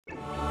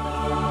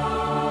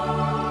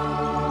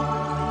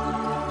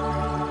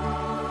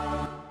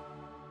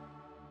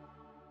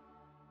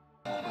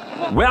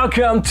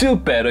Welcome to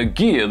Better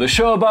Gear, the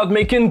show about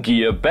making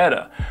gear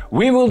better.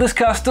 We will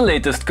discuss the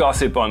latest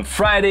gossip on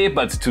Friday,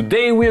 but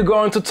today we're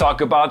going to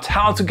talk about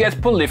how to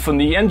get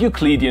polyphony and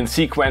Euclidean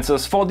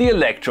sequencers for the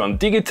Elektron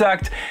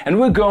Digitakt, and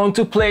we're going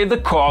to play the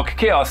Korg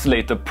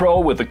Kaossilator Pro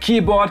with a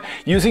keyboard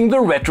using the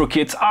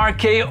RetroKits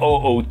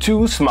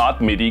RK-002 Smart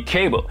MIDI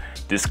cable.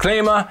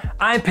 Disclaimer,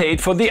 I paid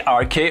for the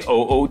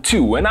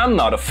RK-002 and I'm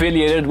not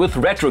affiliated with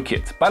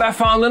RetroKit, but I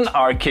found an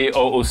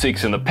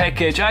RK-006 in a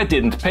package I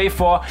didn't pay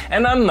for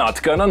and I'm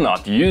not gonna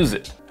not use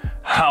it.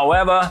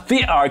 However,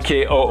 the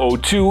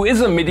RK-002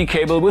 is a MIDI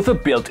cable with a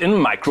built-in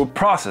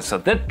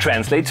microprocessor that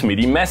translates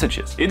MIDI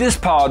messages. It is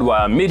powered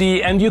via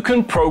MIDI and you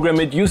can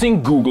program it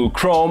using Google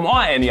Chrome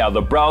or any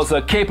other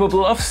browser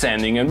capable of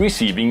sending and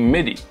receiving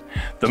MIDI.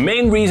 The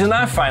main reason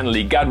I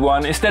finally got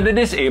one is that it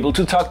is able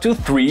to talk to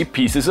three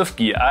pieces of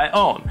gear I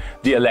own: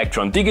 the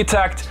Elektron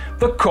Digitakt,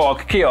 the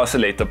Korg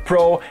Kaossilator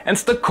Pro and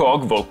the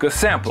Korg Vocal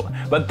Sample,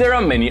 but there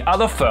are many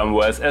other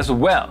firmwares as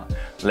well.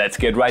 Let's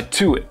get right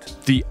to it.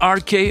 The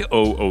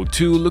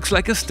RK-002 looks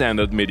like a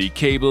standard MIDI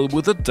cable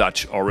with a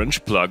Dutch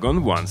orange plug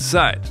on one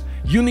side.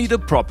 You need a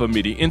proper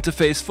MIDI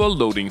interface for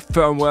loading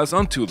firmwares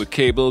onto the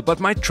cable, but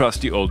my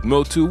trusty old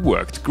Motu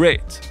worked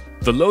great.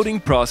 The loading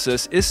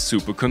process is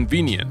super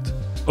convenient.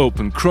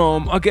 Open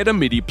Chrome or get a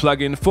MIDI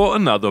plugin for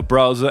another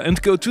browser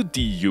and go to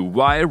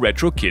DUI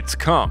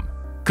RetroKits.com.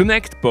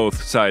 Connect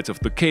both sides of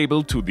the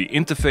cable to the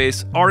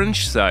interface,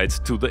 orange sides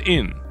to the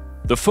in.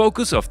 The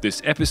focus of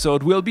this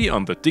episode will be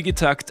on the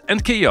Digitakt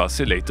and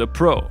Kaossilator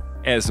Pro.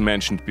 As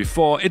mentioned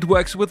before, it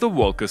works with the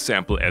Vocal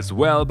Sample as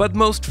well, but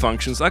most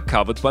functions are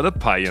covered by the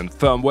Paion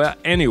firmware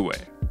anyway.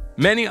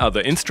 Many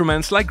other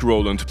instruments like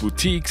Roland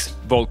Boutiques,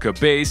 Volker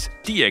Bass,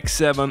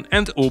 DX7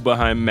 and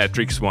Oberheim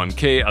Matrix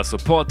 1K are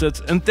supported,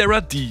 and there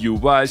are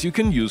DUIs you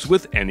can use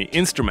with any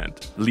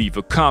instrument. Leave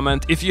a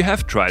comment if you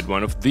have tried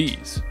one of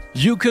these.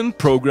 You can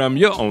program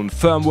your own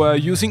firmware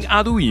using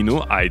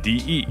Arduino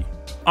IDE.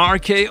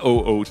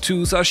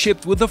 RK-002s are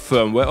shipped with a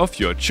firmware of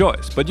your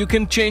choice, but you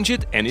can change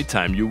it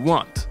anytime you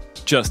want.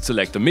 Just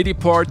select a MIDI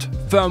port,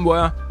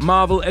 firmware,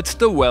 marvel at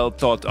the well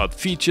thought out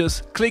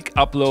features, click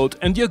upload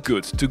and you're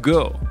good to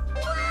go.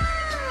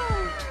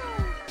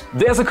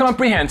 There's a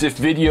comprehensive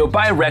video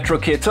by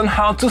RetroKits on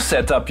how to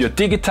set up your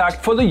Digitakt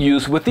for the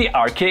use with the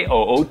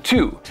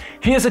RK-002.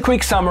 Here's a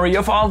quick summary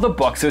of all the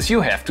boxes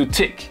you have to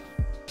tick.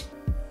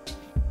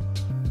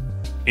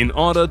 In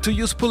order to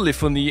use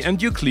polyphony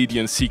and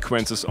Euclidean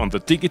sequences on the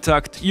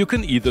Digitakt, you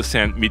can either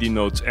send MIDI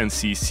notes and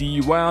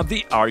CC via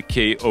the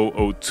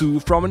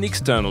RK-002 from an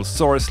external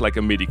source like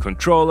a MIDI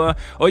controller,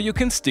 or you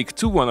can stick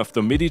to one of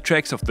the MIDI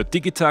tracks of the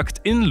Digitakt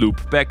in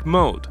loopback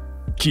mode.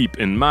 Keep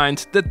in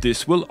mind that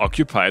this will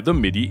occupy the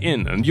MIDI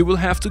in, and you will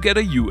have to get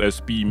a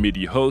USB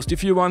MIDI host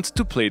if you want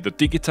to play the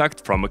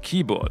Digitakt from a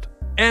keyboard.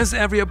 As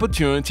every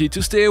opportunity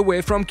to stay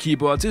away from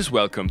keyboards is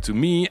welcome to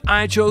me,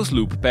 I chose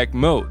loopback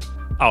mode.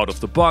 Out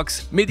of the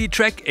box, MIDI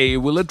track A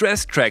will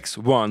address tracks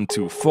 1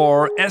 to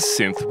 4 as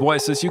synth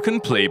voices you can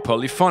play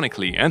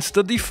polyphonically, and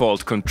the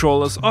default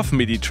controllers of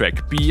MIDI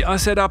track B are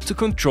set up to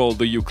control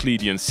the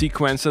Euclidean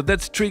sequencer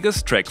that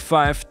triggers track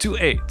 5 to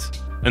 8.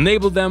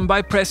 Enable them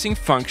by pressing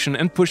function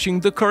and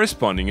pushing the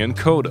corresponding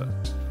encoder.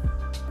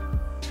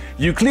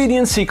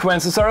 Euclidean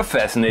sequences are a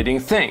fascinating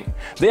thing.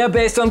 They are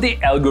based on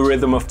the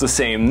algorithm of the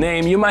same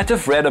name you might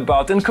have read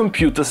about in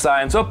computer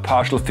science or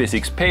partial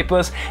physics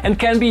papers, and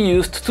can be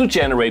used to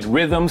generate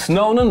rhythms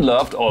known and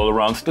loved all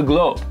around the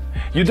globe.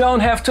 You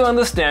don't have to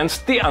understand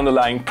the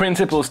underlying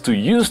principles to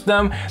use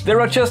them,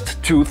 there are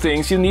just two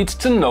things you need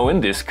to know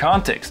in this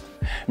context.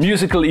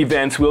 Musical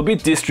events will be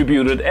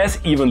distributed as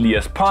evenly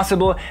as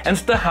possible, and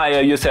the higher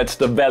you set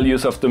the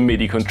values of the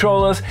MIDI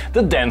controllers,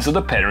 the denser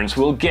the patterns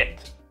will get.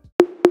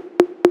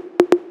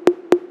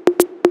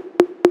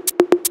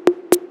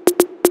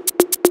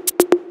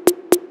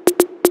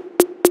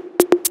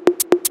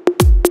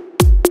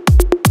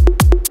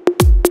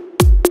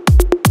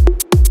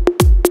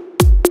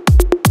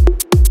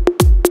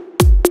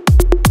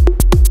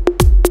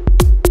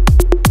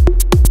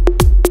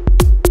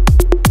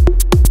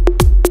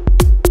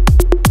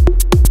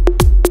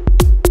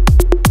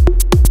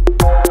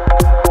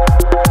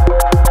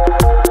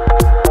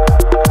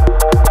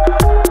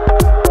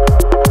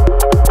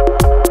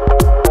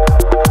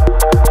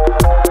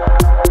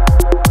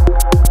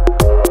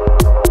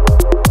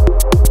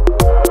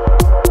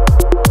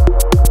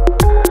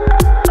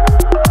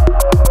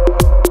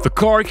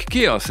 Korg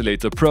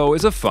Kaossilator Pro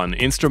is a fun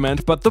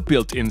instrument, but the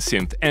built-in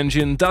synth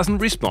engine doesn't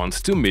respond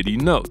to MIDI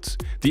notes.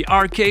 The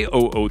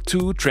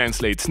RK-002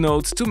 translates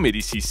notes to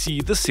MIDI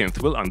CC the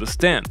synth will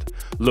understand.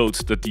 Load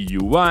the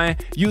DUI,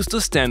 use the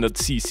standard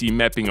CC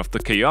mapping of the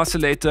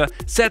Kaossilator,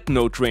 set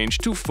note range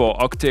to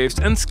 4 octaves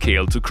and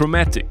scale to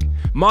chromatic.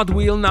 Mod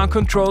wheel now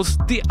controls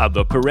the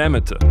other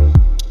parameter.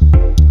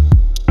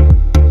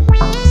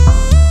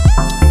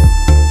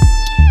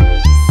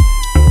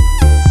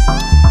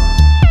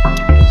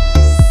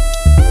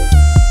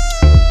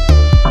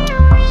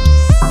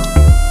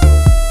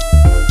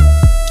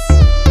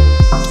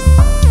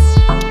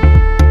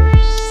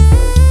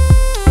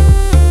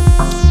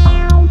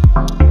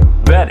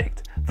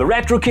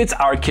 RetroKits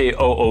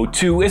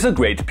RK-002 is a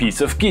great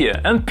piece of gear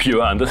and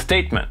pure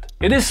understatement.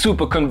 It is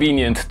super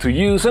convenient to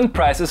use and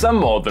prices are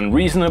more than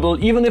reasonable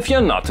even if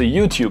you're not a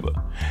YouTuber.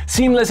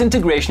 Seamless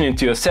integration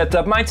into your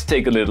setup might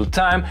take a little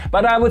time,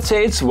 but I would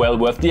say it's well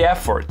worth the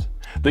effort.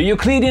 The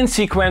Euclidean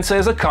sequencer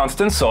is a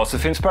constant source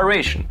of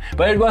inspiration,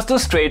 but it was the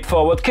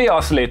straightforward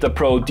Kaossilator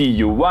Pro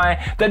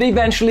DUI that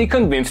eventually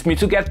convinced me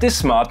to get this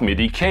smart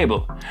MIDI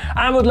cable.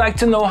 I would like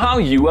to know how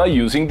you are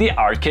using the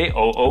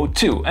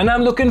RK-002, and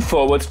I'm looking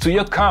forward to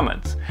your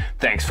comments.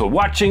 Thanks for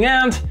watching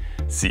and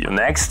see you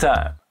next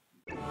time!